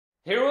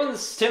Hey everyone,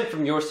 this is Tim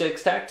from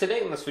YourSixTech.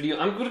 Today in this video,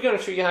 I'm going to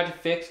show you how to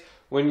fix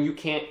when you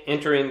can't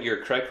enter in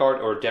your credit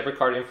card or debit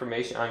card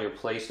information on your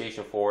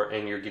PlayStation 4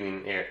 and you're getting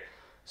an error.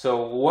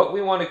 So what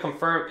we want to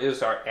confirm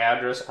is our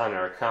address on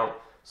our account.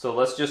 So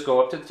let's just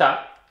go up to the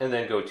top and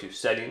then go to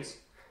Settings,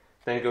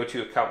 then go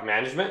to Account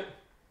Management,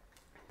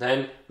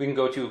 then we can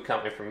go to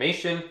Account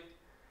Information,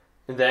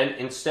 and then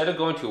instead of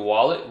going to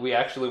Wallet, we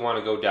actually want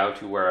to go down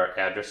to where our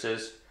address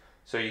is.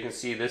 So you can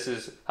see this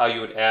is how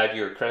you would add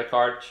your credit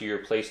card to your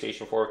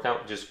PlayStation 4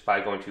 account just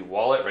by going to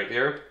Wallet right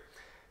there.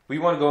 We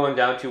want to go on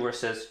down to where it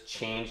says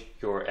Change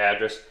Your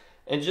Address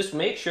and just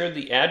make sure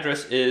the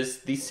address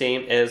is the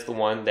same as the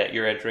one that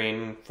you're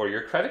entering for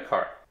your credit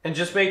card. And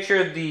just make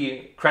sure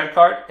the credit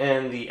card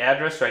and the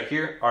address right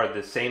here are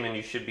the same and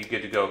you should be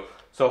good to go.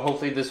 So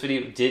hopefully this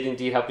video did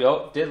indeed help you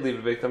out. Did leave it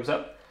a big thumbs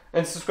up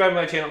and subscribe to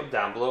my channel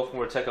down below for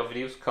more tech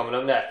videos coming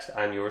up next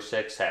on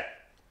YourSixTech.